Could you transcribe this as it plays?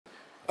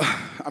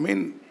I mean,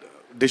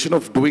 decision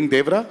of doing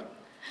Devara?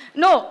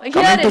 No, here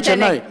coming in to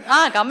Chennai.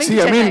 Coming See,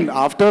 to Chennai. I mean,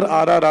 after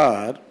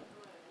RRR,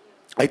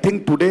 I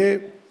think today,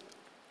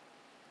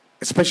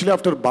 especially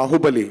after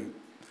Bahubali,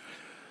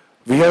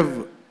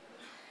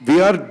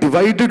 we are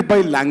divided by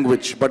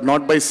language, but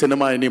not by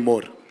cinema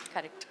anymore.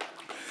 Correct.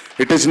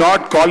 It is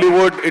not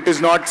Collywood, it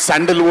is not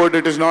Sandalwood,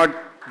 it is not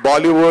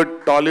Bollywood,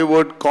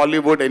 Tollywood,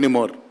 Collywood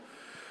anymore.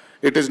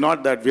 It is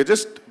not that.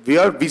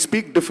 We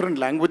speak different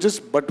languages,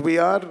 but we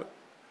are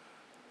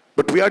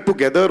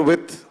together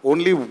with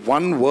only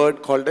one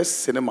word called as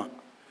cinema.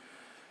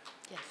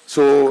 Yes.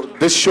 So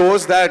this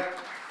shows that,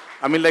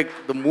 I mean, like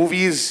the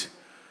movies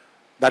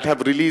that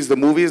have released,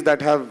 the movies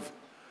that have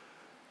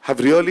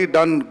really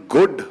done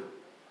good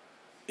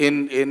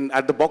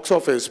at the box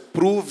office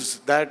proves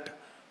that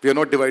we are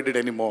not divided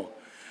anymore.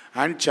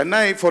 And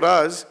Chennai for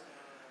us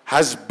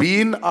has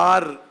been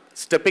our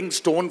stepping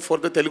stone for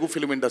the Telugu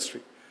film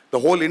industry. The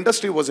whole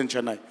industry was in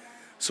Chennai.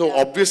 So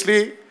obviously,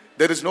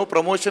 there is no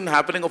promotion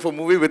happening of a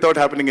movie without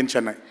happening in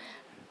Chennai.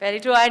 Very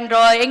true. And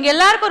எங்க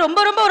எல்லாருக்கும்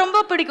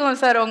ரொம்ப பிடிக்கும்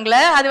sir உங்களை.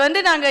 அது வந்து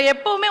நாங்க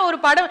எப்பவுமே ஒரு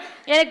படம்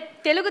எனக்கு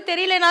தெலுங்கு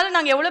தெரியலனாலும்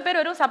நாங்க எவ்வளவு பேர்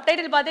வரும்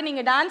சப்டைட்டில் பார்த்து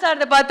நீங்க டான்ஸ்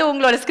ஆடுறத பார்த்து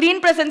உங்களோட ஸ்கிரீன்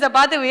பிரசன்ஸை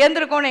பார்த்து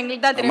வியந்திருக்கோம்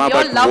எங்களுக்கு தான் தெரியும். We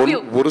all love you.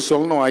 ஒரு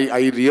சொல்லணும்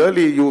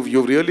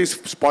you really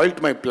spoiled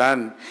my plan.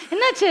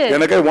 என்னாச்சு?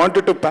 எனக்கு I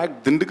wanted to pack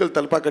Dindigul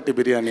Thalappakatti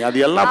biryani.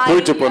 அது எல்லாம்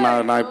போயிச்சு இப்போ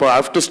நான் இப்போ I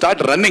have to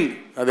start running.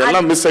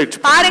 அதெல்லாம் மிஸ் ஆயிடுச்சு.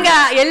 பாருங்க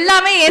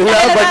எல்லாமே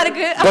என்னடா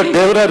இருக்கு. பட்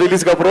தேவரா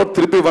ரிலீஸ்க்கு அப்புறம்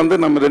திருப்பி வந்து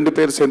நம்ம ரெண்டு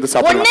பேர் சேர்ந்து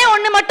சாப்பிடலாம்.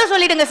 ஒண்ணே மட்டும்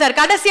சொல்லிடுங்க சார்.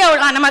 கடைசியா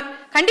நம்ம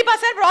கண்டிப்பா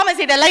சார்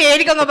ப்ராமிஸ் இதெல்லாம்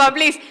ஏறிக்கோங்க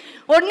ப்ளீஸ்.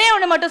 ஒண்ணே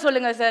மட்டும்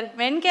சொல்லுங்க sir.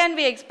 When can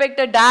we expect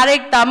a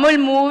direct Tamil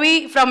movie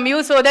from you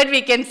so that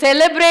we can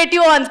celebrate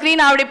you on screen?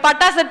 அப்படி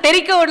பட்டாசு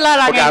தெறிக்க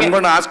விடலாம். Okay, I'm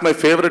going to ask my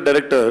favorite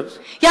director.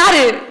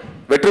 யாரு?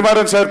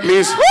 Vetrimaaran sir,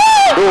 please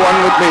do one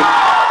with me.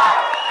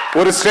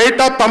 ஒரு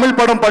ஸ்ட்ரைட்டா தமிழ்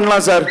படம்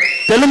பண்ணலாம் sir.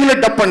 தெலுங்குல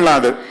டப் பண்ணலாம்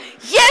அது.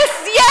 Yes,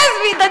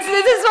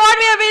 this is what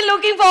we have been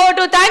looking forward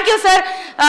to. Thank you sir.